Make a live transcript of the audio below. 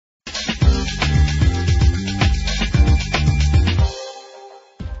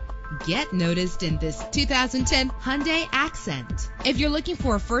get noticed in this 2010 Hyundai Accent. If you're looking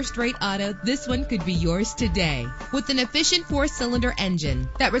for a first-rate auto, this one could be yours today. With an efficient 4-cylinder engine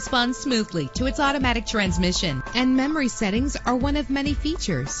that responds smoothly to its automatic transmission, and memory settings are one of many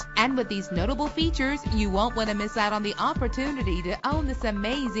features. And with these notable features, you won't want to miss out on the opportunity to own this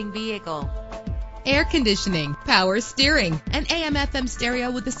amazing vehicle. Air conditioning, power steering, an AM/FM stereo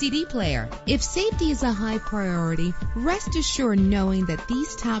with a CD player. If safety is a high priority, rest assured knowing that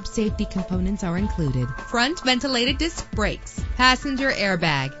these top safety components are included: front ventilated disc brakes, passenger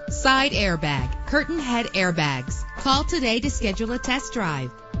airbag, side airbag, curtain head airbags. Call today to schedule a test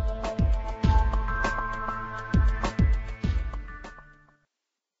drive.